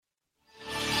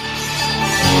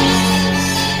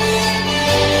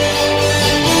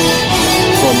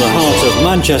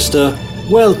Manchester,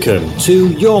 welcome to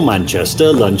your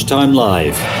Manchester Lunchtime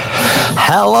Live.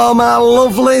 Hello, my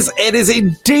lovelies. It is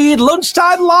indeed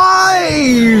Lunchtime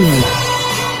Live.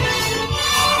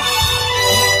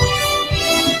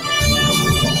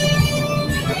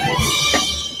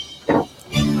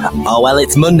 Oh, well,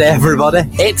 it's Monday, everybody.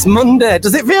 It's Monday.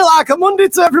 Does it feel like a Monday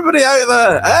to everybody out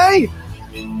there, eh?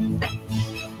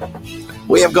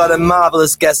 We have got a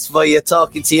marvellous guest for you,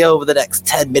 talking to you over the next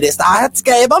 10 minutes. I had to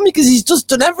get him on because he's just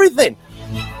done everything.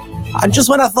 And just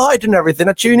when I thought I'd done everything,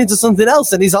 I tuned into something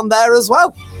else and he's on there as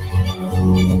well.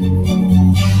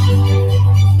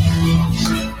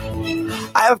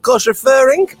 I am, of course,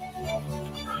 referring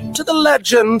to the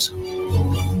legend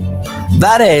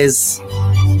that is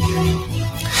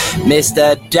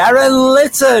Mr. Darren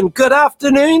Litton. Good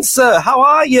afternoon, sir. How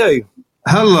are you?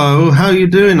 Hello. How are you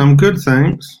doing? I'm good,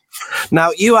 thanks.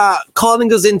 Now, you are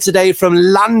calling us in today from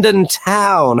London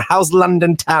Town. How's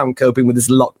London Town coping with this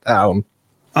lockdown?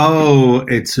 Oh,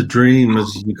 it's a dream,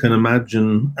 as you can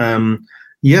imagine.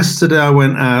 Yesterday I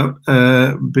went out,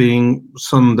 being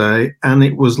Sunday, and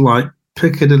it was like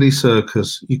Piccadilly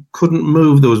Circus. You couldn't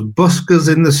move. There was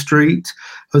buskers in the street.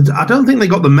 I don't think they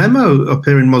got the memo up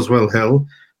here in Muswell Hill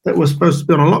that we're supposed to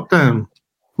be on a lockdown.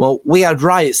 Well, we had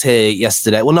riots here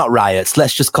yesterday. Well, not riots.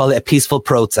 Let's just call it a peaceful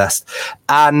protest.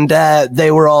 And they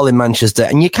were all in Manchester.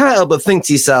 And you can't help but think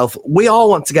to yourself, we all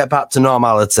want to get back to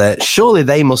normality. Surely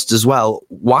they must as well.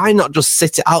 Why not just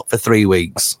sit it out for 3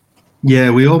 weeks?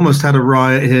 Yeah, we almost had a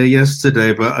riot here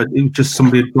yesterday, but it was just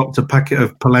somebody had dropped a packet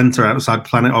of polenta outside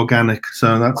Planet Organic.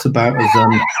 So that's about as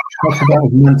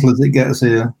mental as it gets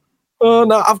here. Oh,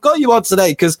 no, I've got you on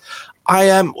today because I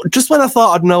am just when I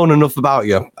thought I'd known enough about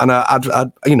you, and I'd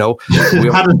you know,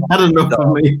 we had enough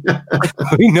of me.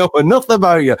 We know enough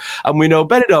about you, and we know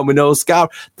Benidorm, we know Scar.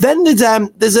 Then there's a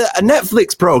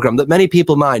Netflix program that many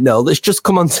people might know that's just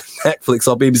come onto Netflix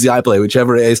or BBC iPlayer,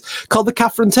 whichever it is, called The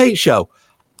Catherine Tate Show.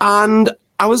 And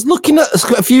I was looking at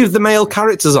a few of the male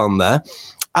characters on there,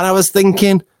 and I was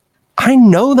thinking, I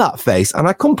know that face, and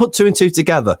I couldn't put two and two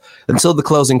together until the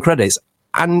closing credits.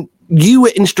 And you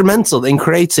were instrumental in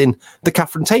creating the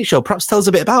Catherine Tate Show. Perhaps tell us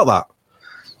a bit about that.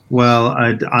 Well,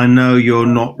 I know you're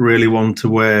not really one to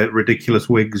wear ridiculous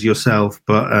wigs yourself,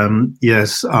 but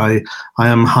yes, I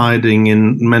am hiding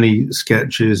in many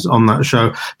sketches on that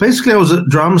show. Basically, I was at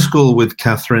drama school with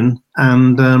Catherine,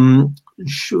 and we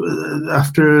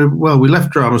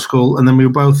left drama school, and then we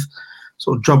were both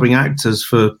sort of jobbing actors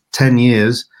for 10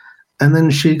 years, and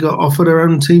then she got offered her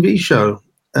own TV show.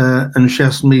 And she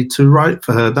asked me to write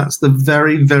for her. That's the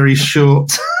very, very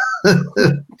short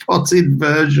potted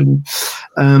version.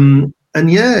 And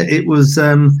yeah, it was,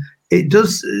 it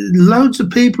does, loads of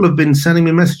people have been sending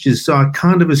me messages, so I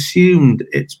kind of assumed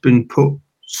it's been put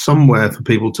somewhere for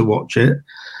people to watch it.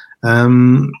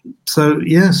 So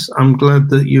yes, I'm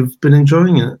glad that you've been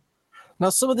enjoying it. Now,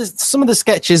 some of the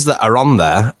sketches that are on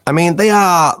there, I mean, they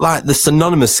are like the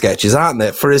synonymous sketches, aren't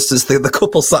they? For instance, the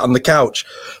couple sat on the couch,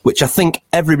 which I think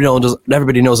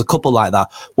everybody knows a couple like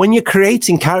that. When you're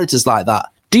creating characters like that,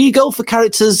 do you go for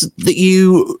characters that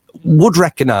you would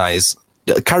recognise,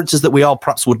 characters that we all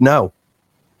perhaps would know?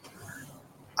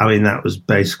 I mean, that was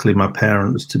basically my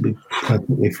parents, to be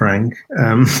perfectly frank.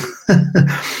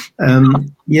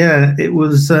 Yeah, it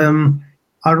was,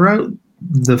 I wrote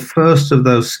the first of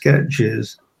those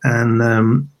sketches,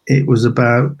 and it was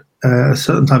about a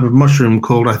certain type of mushroom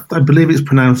called, I believe it's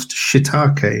pronounced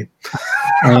shiitake.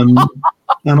 And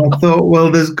I thought,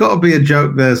 well, there's got to be a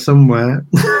joke there somewhere.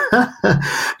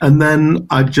 And then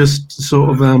I just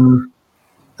sort of,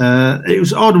 it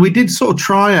was odd. We did sort of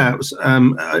tryouts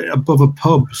above a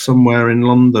pub somewhere in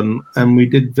London, and we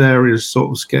did various sort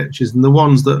of sketches, and the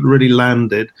ones that really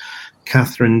landed,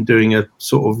 Catherine doing a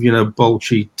sort of,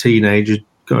 bolshy teenager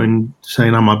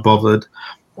saying, am I bothered?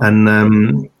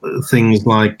 And things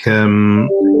like, the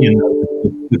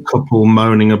couple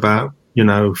moaning about,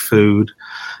 food,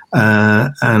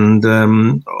 and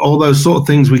all those sort of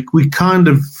things. We kind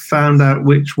of found out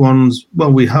which ones,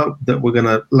 well, we hoped that were going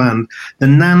to land. The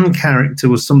Nan character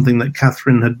was something that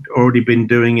Catherine had already been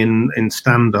doing in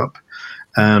stand-up.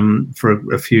 For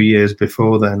a few years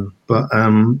before then, but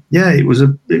yeah, it was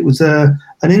an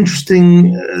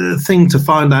interesting thing to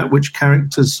find out which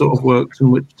characters sort of worked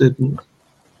and which didn't.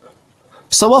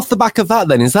 So off the back of that,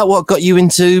 then, is that what got you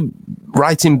into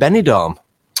writing Benidorm?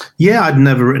 Yeah, I'd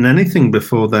never written anything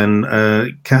before then.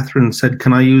 Catherine said,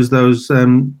 "Can I use those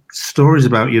stories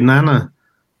about your nana?"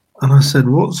 And I said,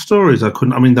 "What stories?" I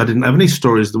didn't have any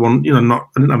stories. The one, I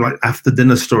didn't have like after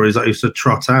dinner stories I used to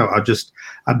trot out.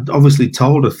 I'd obviously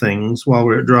told her things while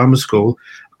we were at drama school.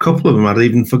 A couple of them I'd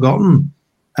even forgotten.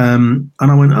 And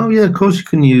I went, oh, yeah, of course you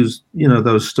can use,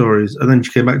 those stories. And then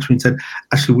she came back to me and said,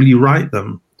 actually, will you write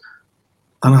them?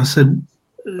 And I said,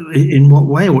 in what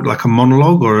way? What, like a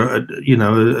monologue or a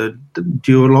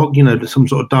duologue, some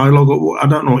sort of dialogue? Or I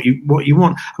don't know what you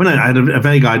want. I mean, I had a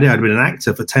vague idea. I'd been an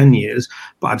actor for 10 years,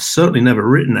 but I'd certainly never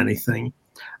written anything.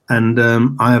 And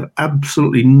I have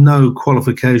absolutely no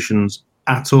qualifications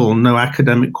at all, no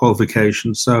academic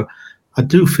qualifications. So I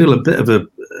do feel a bit of a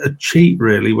cheat,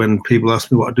 really, when people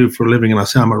ask me what I do for a living and I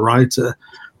say I'm a writer.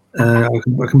 I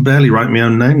can barely write my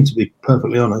own name, to be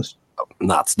perfectly honest.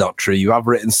 That's not true. You have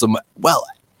written some. Well,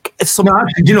 no,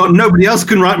 actually, nobody else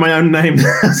can write my own name.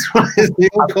 That's why it's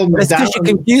because you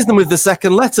confuse them with the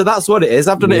second letter. That's what it is.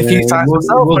 I've done it a few times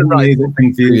myself.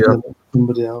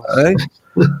 Somebody else.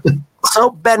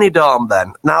 So Benidorm,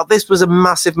 then. Now, this was a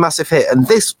massive, massive hit, and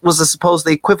this was, I suppose,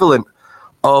 the equivalent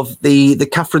of the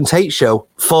Catherine Tate show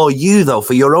for you, though,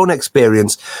 for your own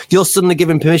experience. You're suddenly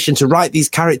given permission to write these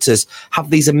characters,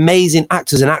 have these amazing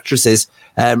actors and actresses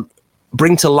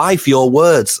bring to life your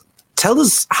words. Tell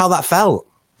us how that felt.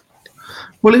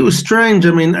 Well, it was strange.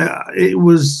 I mean, I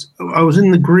was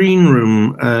in the green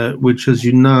room, which, as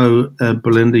you know,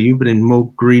 Belinda, you've been in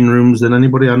more green rooms than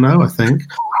anybody I know, I think.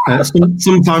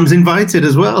 Sometimes invited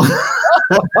as well.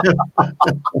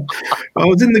 I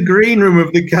was in the green room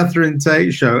of the Catherine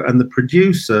Tate show, and the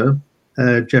producer,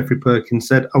 Jeffrey Perkins,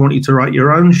 said, I want you to write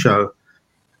your own show.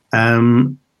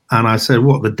 And I said,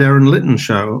 what, the Darren Litton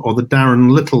show, or the Darren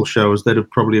Little show, as they'd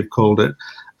have probably have called it.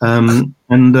 And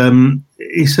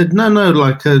he said, no,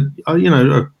 like a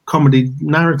comedy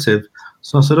narrative.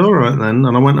 So I said, all right then.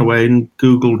 And I went away and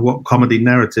Googled what comedy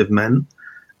narrative meant.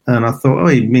 And I thought,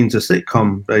 he means a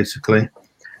sitcom, basically.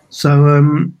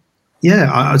 So,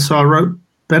 so I wrote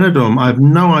Benidorm. I have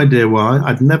no idea why.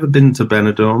 I'd never been to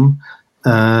Benidorm.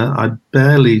 I'd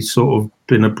barely sort of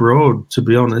been abroad, to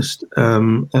be honest,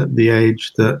 at the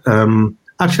age that...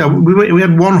 actually, we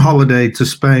had one holiday to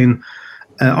Spain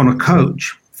on a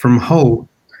coach from Hull,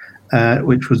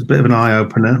 which was a bit of an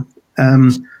eye-opener.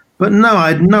 But no,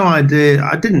 I had no idea.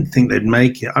 I didn't think they'd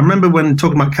make it. I remember when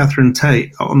talking about Catherine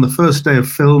Tate, on the first day of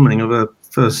filming of her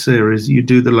first series, you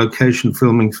do the location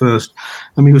filming first.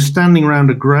 And we were standing around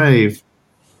a grave,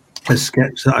 a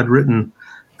sketch that I'd written.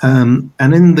 And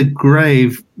in the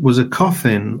grave was a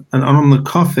coffin. And on the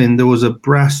coffin, there was a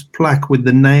brass plaque with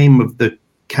the name of the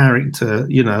character,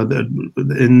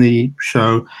 in the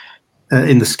show,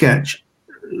 in the sketch,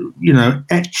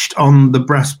 etched on the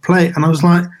brass plate. And I was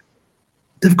like,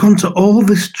 they've gone to all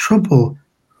this trouble.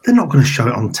 They're not going to show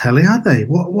it on telly, are they?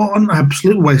 What an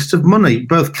absolute waste of money.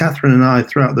 Both Catherine and I,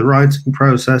 throughout the writing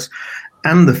process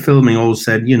and the filming, all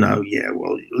said, it'll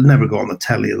never go on the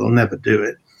telly. They'll never do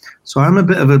it. So I'm a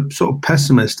bit of a sort of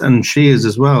pessimist, and she is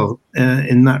as well,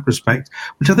 in that respect,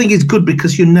 which I think is good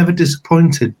because you're never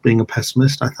disappointed being a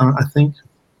pessimist, I think.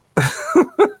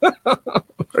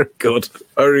 Very good.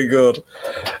 Very good.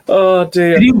 Oh,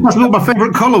 dear. Did you ask me what my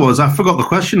favourite colour was? I forgot the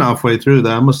question halfway through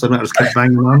there. I must admit, I just kept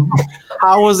banging on.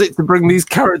 How was it to bring these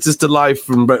characters to life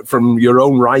from your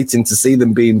own writing to see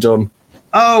them being done?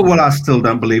 Oh, well, I still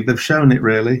don't believe they've shown it,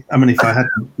 really. I mean, if I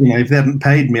hadn't, if they hadn't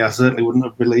paid me, I certainly wouldn't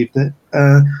have believed it.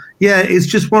 It's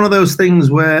just one of those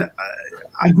things where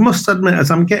I must admit,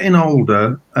 as I'm getting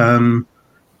older,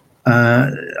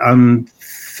 I'm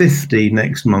 50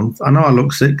 next month. I know I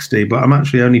look 60, but I'm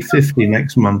actually only 50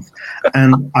 next month.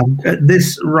 And at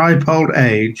this ripe old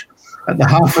age, at the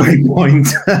halfway point,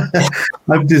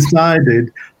 I've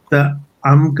decided that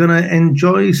I'm going to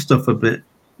enjoy stuff a bit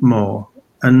more.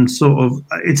 And sort of,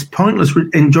 it's pointless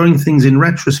enjoying things in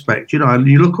retrospect.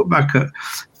 You look back at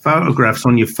photographs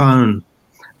on your phone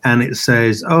and it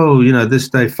says, this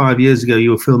day 5 years ago,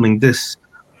 you were filming this,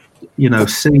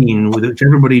 scene which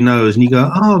everybody knows. And you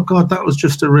go, oh, God, that was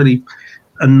just a really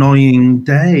annoying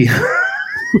day.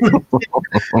 So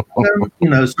I'm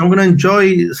going to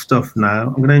enjoy stuff now.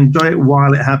 I'm going to enjoy it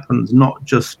while it happens, not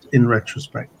just in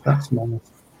retrospect. That's my...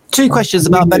 Two questions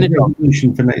about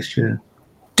Benidorm for next year.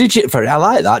 I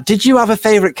like that. Did you have a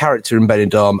favourite character in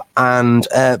Benidorm? And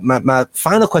my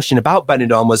final question about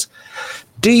Benidorm was,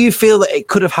 do you feel that it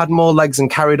could have had more legs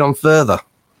and carried on further?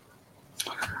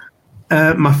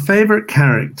 My favourite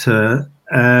character,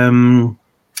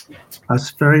 that's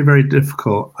very, very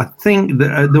difficult. I think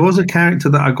that there was a character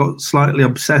that I got slightly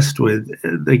obsessed with.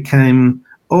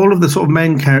 All of the sort of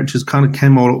main characters kind of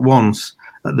came all at once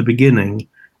at the beginning.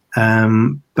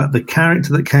 But the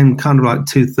character that came kind of like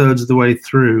 2/3 of the way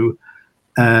through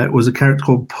was a character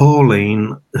called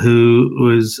Pauline, who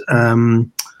was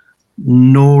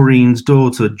Noreen's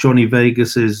daughter, Johnny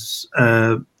Vegas's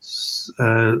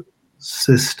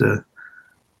sister.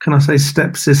 can I say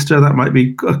stepsister? That might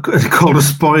be called a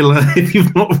spoiler if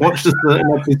you've not watched a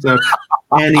certain episode.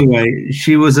 Anyway,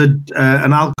 she was an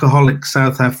alcoholic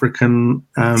South African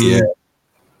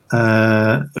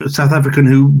South African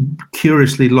who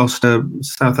curiously lost her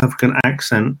South African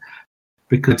accent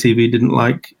because TV didn't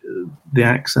like the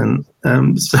accent.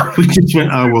 So we just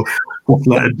went, oh, well, let's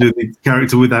let her do the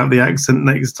character without the accent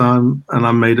next time. And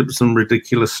I made up some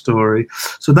ridiculous story.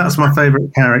 So that's my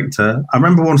favourite character. I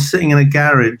remember once sitting in a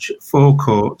garage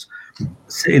forecourt,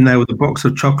 sitting there with a box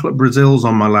of chocolate Brazils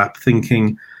on my lap,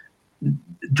 thinking,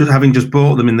 having just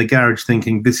bought them in the garage,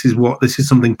 thinking this is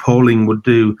something Pauline would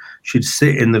do. She'd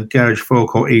sit in the garage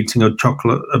forecourt eating a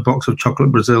box of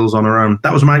chocolate Brazils on her own.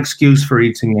 That was my excuse for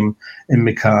eating them in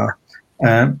my car.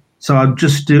 So I'd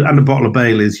just do, and a bottle of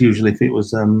Baileys usually if it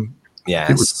was Pauline.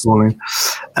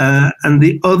 And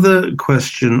the other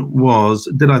question was,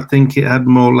 did I think it had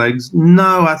more legs?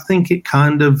 No, I think it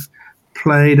kind of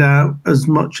played out as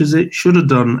much as it should have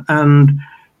done, and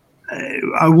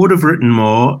I would have written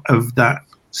more of that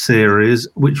series,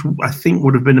 which I think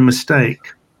would have been a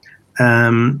mistake.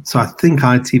 So I think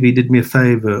ITV did me a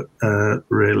favour,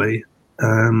 really,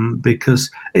 because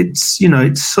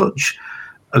it's such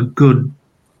a good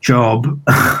job.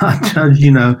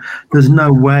 There's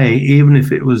no way, even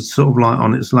if it was sort of like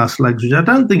on its last legs, which I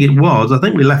don't think it was. I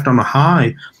think we left on a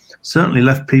high. Certainly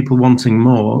left people wanting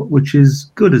more, which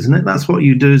is good, isn't it? That's what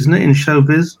you do, isn't it, in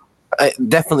showbiz? I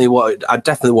definitely want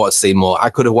to see more. I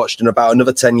could have watched in about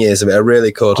another 10 years of it. I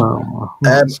really could.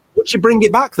 Would you bring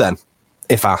it back then,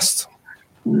 if asked?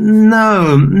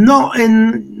 No, not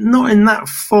in that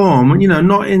form.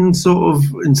 Not in sort of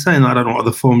in saying I don't know what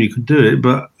other form you could do it,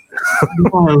 but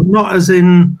no, not as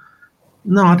in.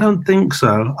 No, I don't think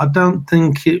so. I don't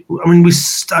think it. I mean,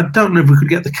 I don't know if we could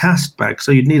get the cast back,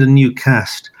 so you'd need a new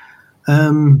cast.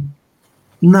 No,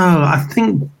 I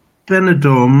think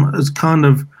Benidorm has kind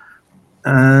of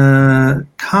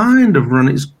run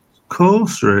its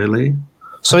course, really.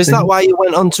 So is that why you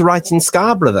went on to writing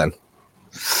Scarborough then?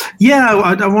 Yeah,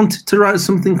 I wanted to write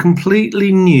something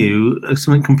completely new,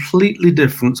 something completely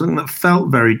different, something that felt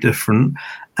very different.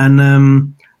 And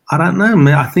I don't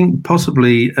know, I think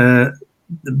possibly the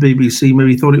BBC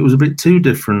maybe thought it was a bit too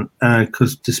different,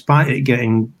 because despite it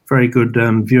getting very good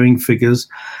viewing figures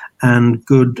and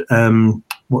good,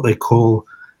 what they call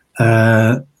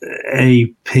AP,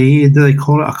 do they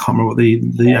call it? I can't remember what the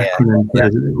acronym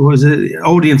is. What was it?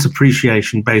 Audience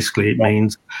appreciation, basically, it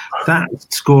means. That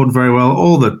scored very well,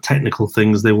 all the technical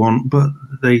things they want, but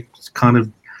they kind of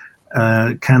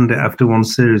canned it after one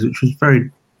series, which was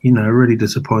very, really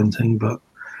disappointing, but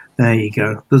there you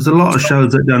go. There's a lot of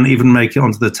shows that don't even make it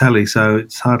onto the telly, so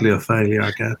it's hardly a failure,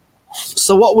 I guess.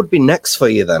 So what would be next for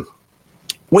you then?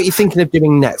 What are you thinking of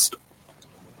doing next?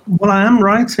 Well, I am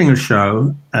writing a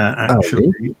show,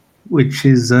 actually, which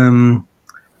is,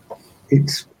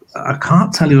 it's. I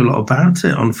can't tell you a lot about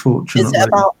it, unfortunately. Is it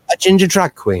about a ginger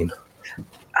drag queen?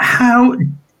 How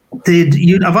did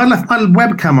you... Have I left my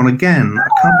webcam on again? I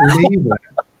can't believe it.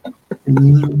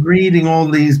 I'm reading all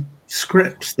these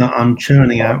scripts that I'm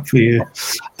churning out for you.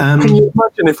 Can you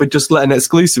imagine if we just let an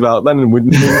exclusive out then and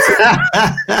wouldn't need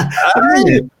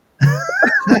it?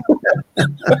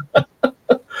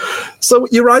 So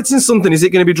you're writing something. Is it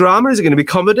going to be drama? Is it going to be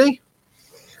comedy?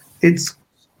 It's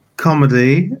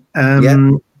comedy.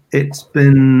 It's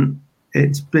been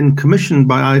commissioned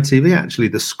by ITV, actually,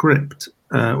 the script,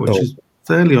 which is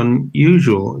fairly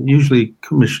unusual. Usually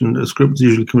a script is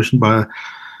usually commissioned by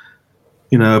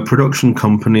a production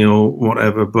company or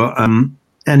whatever. But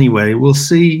anyway, we'll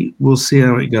see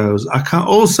how it goes. I can't.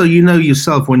 Also,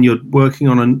 yourself, when you're working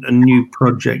on a new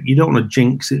project, you don't want to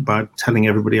jinx it by telling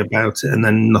everybody about it and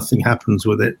then nothing happens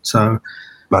with it. So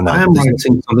I am writing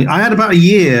something. I had about a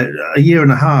year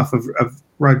and a half of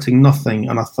writing nothing,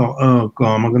 and I thought, oh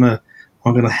god, I'm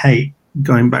gonna hate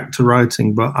going back to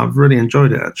writing, but I've really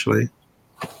enjoyed it, actually.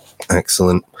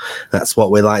 Excellent. That's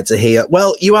what we like to hear.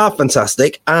 Well, you are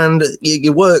fantastic, and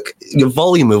your work, your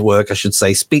volume of work, I should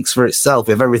say, speaks for itself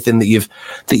with everything that you've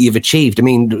achieved. I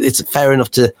mean, it's fair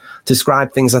enough to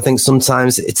describe things. I think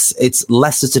sometimes it's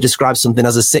lesser to describe something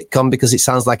as a sitcom because it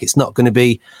sounds like it's not going to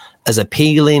be as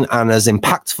appealing and as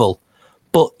impactful.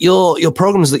 But your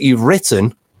programs that you've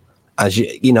written, as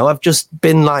you know, have just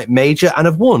been like major and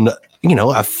have won,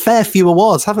 a fair few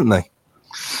awards, haven't they?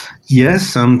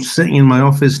 Yes, I'm sitting in my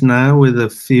office now with a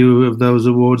few of those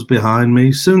awards behind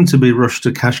me, soon to be rushed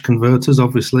to cash converters,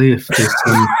 obviously, if this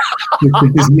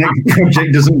next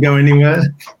project doesn't go anywhere.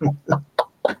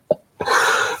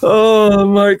 Oh,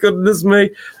 my goodness me.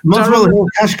 Might as well have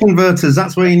cash converters.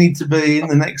 That's where you need to be in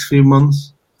the next few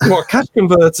months. What, cash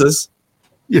converters?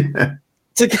 Yeah.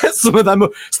 to get some of them.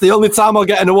 It's the only time I'll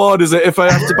get an award, is it, if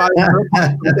I have to buy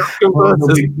cash converters?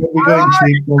 We'll be going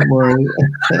cheap, don't worry.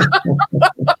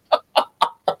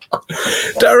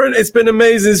 Darren, it's been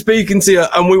amazing speaking to you,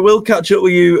 and we will catch up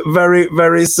with you very,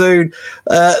 very soon.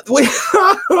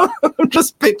 I'm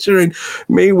just picturing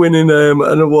me winning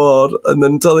an award and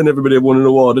then telling everybody I've won an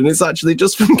award, and it's actually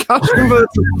just from Cash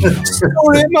Converters.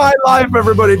 Story of my life,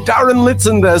 everybody. Darren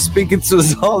Litton there speaking to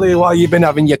us all here while you've been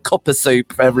having your cup of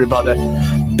soup, everybody.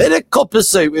 Bit of cup of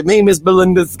soup with me, Miss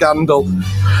Belinda Scandal.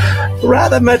 Right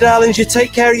then, my darlings, you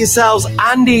take care of yourselves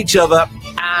and each other.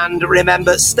 And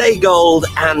remember, stay gold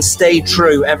and stay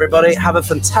true, everybody. Have a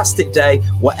fantastic day.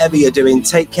 Whatever you're doing,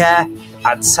 take care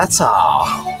and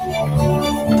ta-ta.